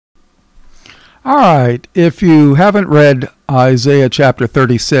All right, if you haven't read Isaiah chapter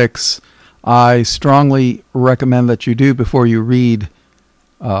 36, I strongly recommend that you do before you read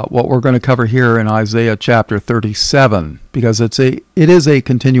what we're going to cover here in Isaiah chapter 37, because it is a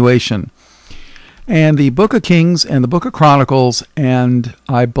continuation. And the book of Kings and the book of Chronicles and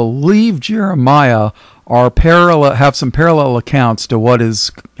I believe Jeremiah have some parallel accounts to what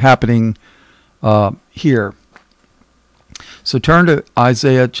is happening here. So turn to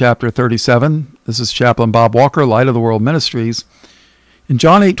Isaiah chapter 37. This is Chaplain Bob Walker, Light of the World Ministries. In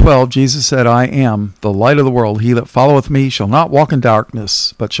John 8:12, Jesus said, I am the light of the world. He that followeth me shall not walk in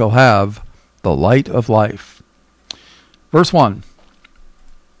darkness, but shall have the light of life. Verse 1.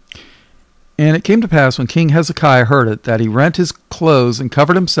 And it came to pass when King Hezekiah heard it, that he rent his clothes and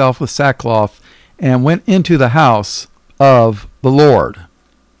covered himself with sackcloth and went into the house of the Lord.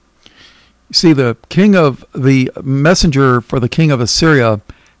 You see, the messenger for the king of Assyria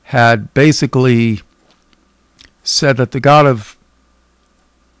had basically said that the God of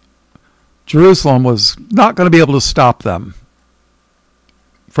Jerusalem was not going to be able to stop them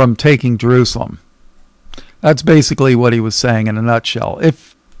from taking Jerusalem. That's basically what he was saying in a nutshell.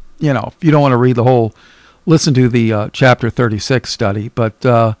 If you don't want to read the whole, listen to the chapter 36 study. But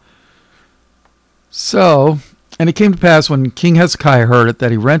and it came to pass when King Hezekiah heard it, that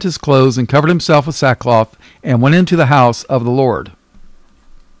he rent his clothes and covered himself with sackcloth and went into the house of the Lord.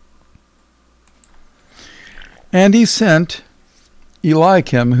 And he sent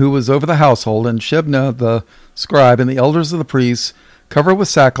Eliakim, who was over the household, and Shebna the scribe, and the elders of the priests, covered with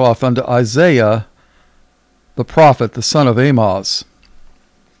sackcloth, unto Isaiah the prophet, the son of Amoz.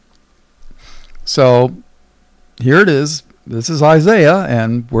 So here it is. This is Isaiah,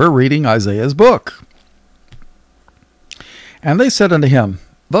 and we're reading Isaiah's book. And they said unto him,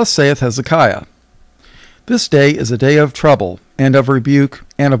 Thus saith Hezekiah, This day is a day of trouble, and of rebuke,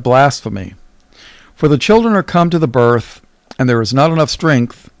 and of blasphemy. For the children are come to the birth, and there is not enough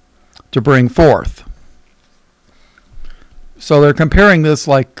strength to bring forth. So they're comparing this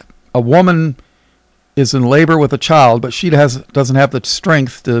like a woman is in labor with a child, but she doesn't have the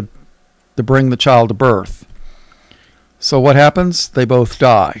strength to bring the child to birth. So what happens? They both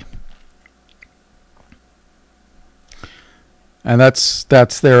die. And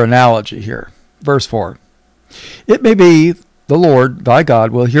that's their analogy here. Verse 4. It may be the Lord thy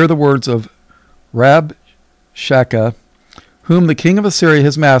God will hear the words of Rabshakeh, whom the king of Assyria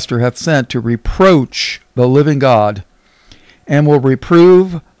his master hath sent to reproach the living God, and will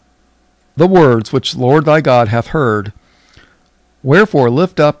reprove the words which the Lord thy God hath heard. Wherefore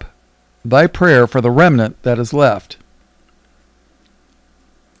lift up thy prayer for the remnant that is left.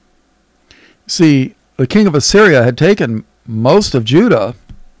 See, the king of Assyria had taken most of Judah,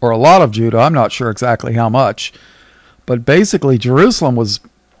 or a lot of Judah, I'm not sure exactly how much, but basically Jerusalem was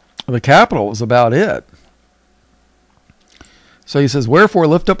the capital, was about it. So he says, Wherefore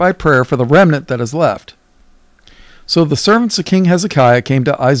lift up thy prayer for the remnant that is left. So the servants of King Hezekiah came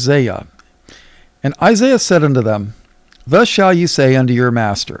to Isaiah, and Isaiah said unto them, Thus shall ye say unto your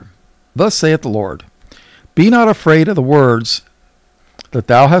master, Thus saith the Lord, Be not afraid of the words that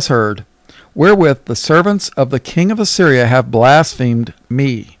thou hast heard, wherewith the servants of the king of Assyria have blasphemed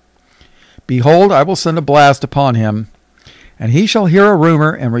me. Behold, I will send a blast upon him, and he shall hear a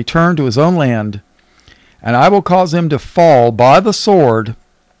rumor and return to his own land, and I will cause him to fall by the sword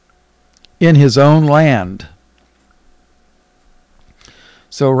in his own land.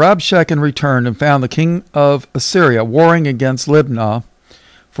 So Rabshakeh returned and found the king of Assyria warring against Libnah,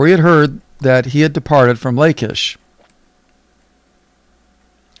 for he had heard that he had departed from Lachish.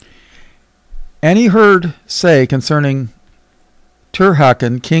 And he heard say concerning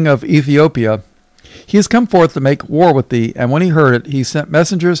Tirhakah, king of Ethiopia, He is come forth to make war with thee. And when he heard it, he sent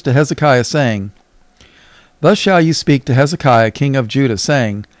messengers to Hezekiah, saying, Thus shall ye speak to Hezekiah, king of Judah,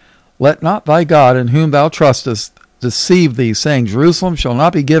 saying, Let not thy God, in whom thou trustest, deceive thee, saying, Jerusalem shall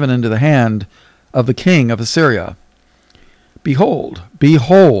not be given into the hand of the king of Assyria. Behold,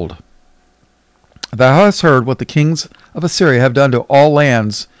 thou hast heard what the kings of Assyria have done to all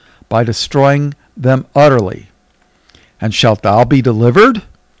lands by destroying them utterly. And shalt thou be delivered?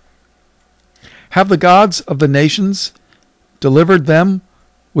 Have the gods of the nations delivered them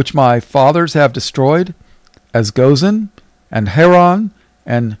which my fathers have destroyed, as Gozan, and Haran,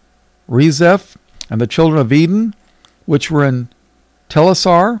 and Rezeph, and the children of Eden, which were in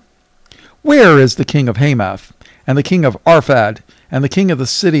Telassar? Where is the king of Hamath, and the king of Arphad, and the king of the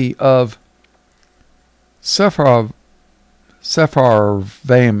city of Sepharvaim,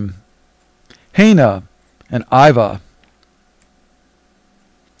 Hena, and Iva?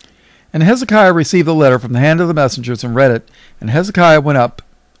 And Hezekiah received the letter from the hand of the messengers and read it. And Hezekiah went up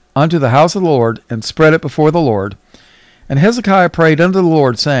unto the house of the Lord, and spread it before the Lord. And Hezekiah prayed unto the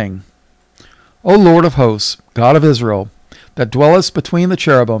Lord, saying, O Lord of hosts, God of Israel, that dwellest between the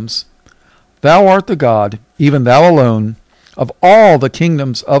cherubims, thou art the God, even thou alone, of all the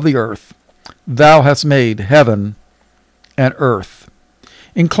kingdoms of the earth. Thou hast made heaven and earth.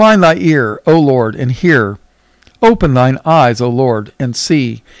 Incline thy ear, O Lord, and hear. Open thine eyes, O Lord, and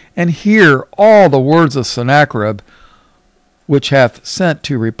see, and hear all the words of Sennacherib, which hath sent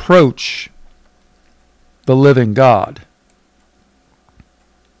to reproach the living God.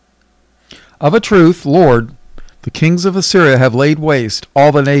 Of a truth, Lord, the kings of Assyria have laid waste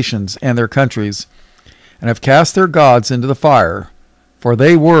all the nations and their countries, and have cast their gods into the fire, for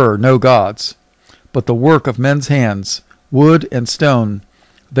they were no gods, but the work of men's hands, wood and stone.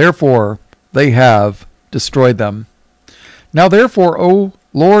 Therefore they have destroyed them. Now therefore, O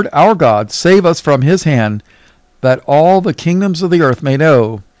Lord our God, save us from his hand, that all the kingdoms of the earth may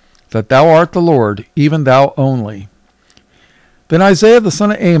know that thou art the Lord, even thou only. Then Isaiah the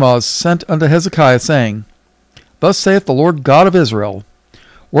son of Amoz sent unto Hezekiah, saying, Thus saith the Lord God of Israel,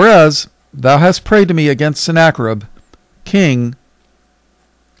 whereas thou hast prayed to me against Sennacherib, king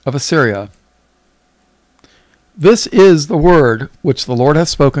of Assyria. This is the word which the Lord hath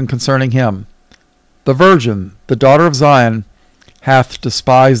spoken concerning him. The virgin, the daughter of Zion, hath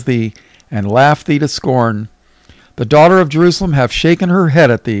despised thee, and laughed thee to scorn. The daughter of Jerusalem hath shaken her head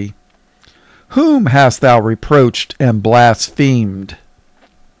at thee. Whom hast thou reproached and blasphemed?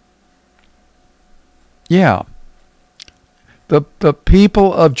 Yeah. The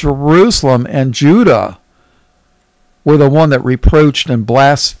people of Jerusalem and Judah were the one that reproached and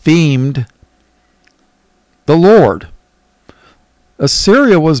blasphemed the Lord.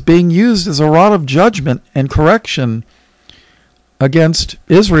 Assyria was being used as a rod of judgment and correction against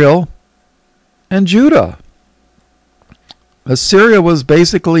Israel and Judah. Assyria was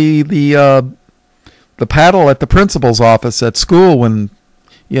basically the paddle at the principal's office at school when,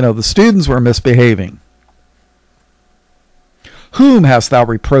 the students were misbehaving. Whom hast thou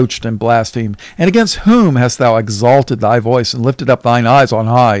reproached and blasphemed? And against whom hast thou exalted thy voice and lifted up thine eyes on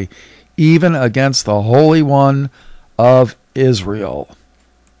high, even against the Holy One of Israel?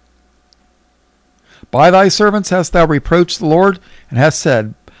 By thy servants hast thou reproached the Lord, and hast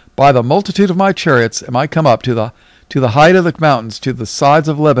said, By the multitude of my chariots am I come up to the height of the mountains, to the sides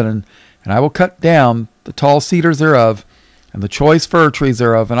of Lebanon, and I will cut down the tall cedars thereof, and the choice fir trees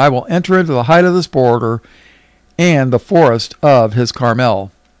thereof, and I will enter into the height of this border, and the forest of his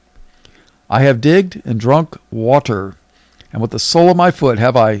Carmel. I have digged and drunk water, and with the sole of my foot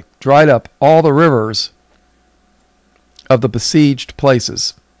have I dried up all the rivers of the besieged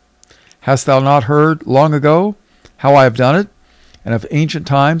places. Hast thou not heard long ago how I have done it, and of ancient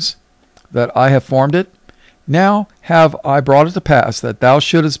times that I have formed it? Now have I brought it to pass that thou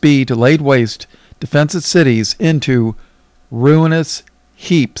shouldest be to laid waste defenced cities into ruinous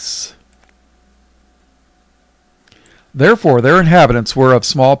heaps. Therefore their inhabitants were of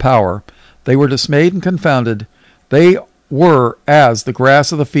small power. They were dismayed and confounded. They were as the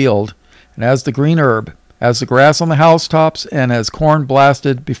grass of the field, and as the green herb, as the grass on the housetops, and as corn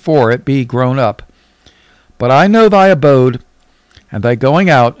blasted before it be grown up. But I know thy abode, and thy going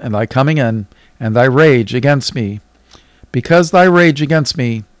out, and thy coming in, and thy rage against me. Because thy rage against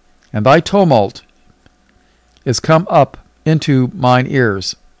me, and thy tumult is come up into mine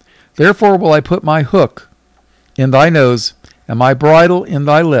ears. Therefore will I put my hook in thy nose, and my bridle in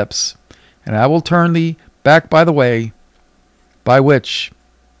thy lips, and I will turn thee back by the way by which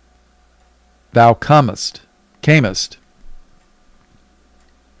thou camest.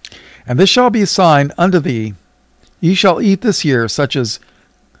 And this shall be a sign unto thee. Ye shall eat this year such as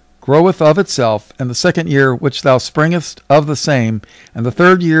groweth of itself, and the second year which thou springest of the same, and the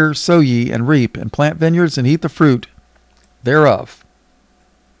third year sow ye, and reap, and plant vineyards, and eat the fruit thereof.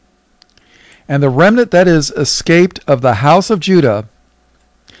 And the remnant that is escaped of the house of Judah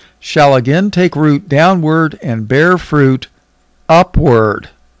shall again take root downward and bear fruit upward.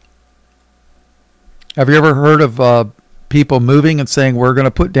 Have you ever heard of people moving and saying, we're going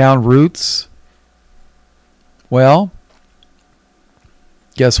to put down roots? Well,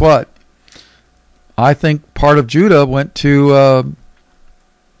 guess what? I think part of Judah went to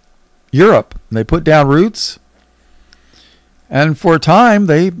Europe. They put down roots, and for a time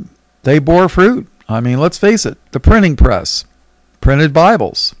they bore fruit. I mean, let's face it, the printing press printed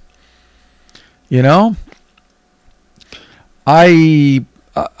Bibles.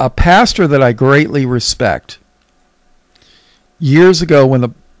 A pastor that I greatly respect, years ago when the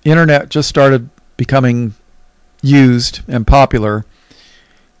internet just started becoming used and popular,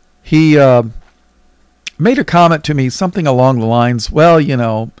 he made a comment to me, something along the lines, well,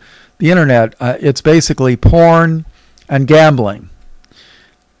 the internet, it's basically porn and gambling.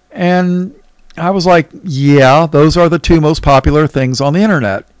 And I was like, yeah, those are the two most popular things on the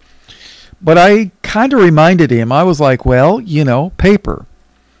internet. But I kind of reminded him, I was like, well, paper.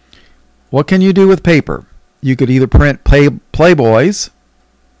 What can you do with paper? You could either print Playboys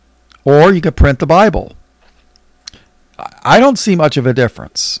or you could print the Bible. I don't see much of a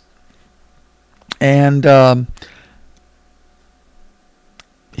difference. And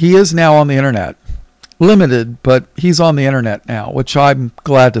he is now on the internet. Limited, but he's on the internet now, which I'm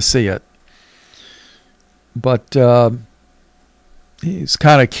glad to see it. But he's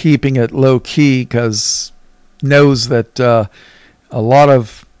kind of keeping it low key because knows that a lot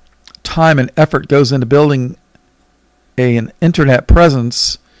of time and effort goes into building an internet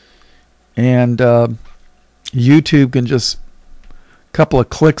presence, and YouTube can just a couple of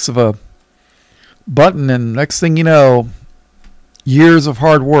clicks of a button, and next thing you know, years of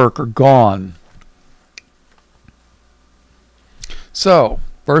hard work are gone. So,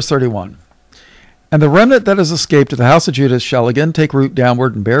 verse 31. And the remnant that has escaped to the house of Judah shall again take root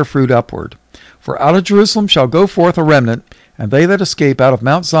downward and bear fruit upward. For out of Jerusalem shall go forth a remnant, and they that escape out of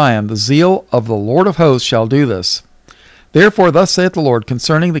Mount Zion, the zeal of the Lord of hosts shall do this. Therefore thus saith the Lord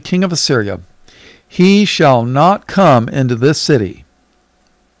concerning the king of Assyria, he shall not come into this city.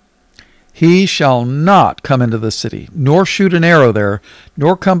 He shall not come into this city, nor shoot an arrow there,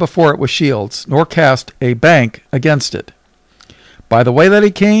 nor come before it with shields, nor cast a bank against it. By the way that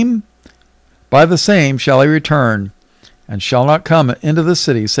he came, by the same shall he return, and shall not come into the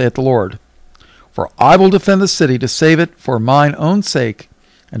city, saith the Lord. For I will defend the city to save it for mine own sake,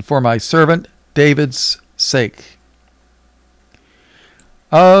 and for my servant David's sake.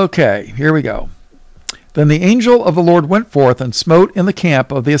 Okay, here we go. Then the angel of the Lord went forth and smote in the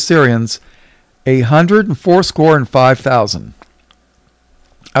camp of the Assyrians 185,000.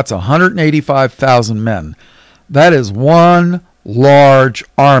 That's 185,000 men. That is one large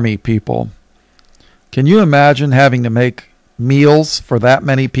army, people. Can you imagine having to make meals for that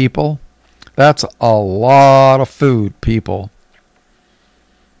many people? That's a lot of food, people.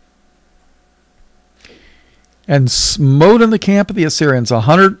 And smote in the camp of the Assyrians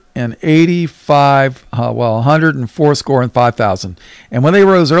 185,000. And when they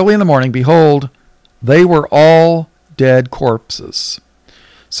rose early in the morning, behold, they were all dead corpses.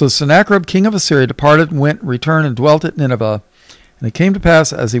 So Sennacherib, king of Assyria, departed and returned and dwelt at Nineveh. And it came to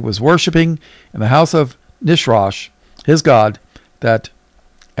pass, as he was worshipping in the house of Nishrosh, his god, that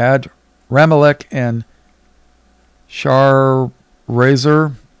Adramelech and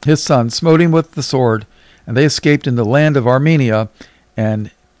Sharrazer, his son, smote him with the sword, and they escaped in the land of Armenia, and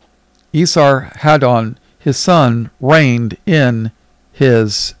Esarhaddon, his son, reigned in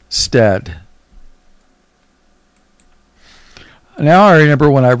his stead. Now I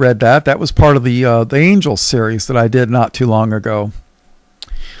remember when I read that. That was part of the Angel series that I did not too long ago.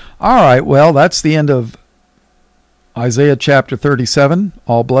 All right, well, that's the end of Isaiah chapter 37.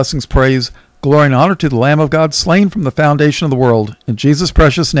 All blessings, praise, glory, and honor to the Lamb of God, slain from the foundation of the world. In Jesus'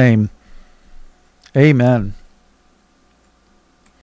 precious name, amen.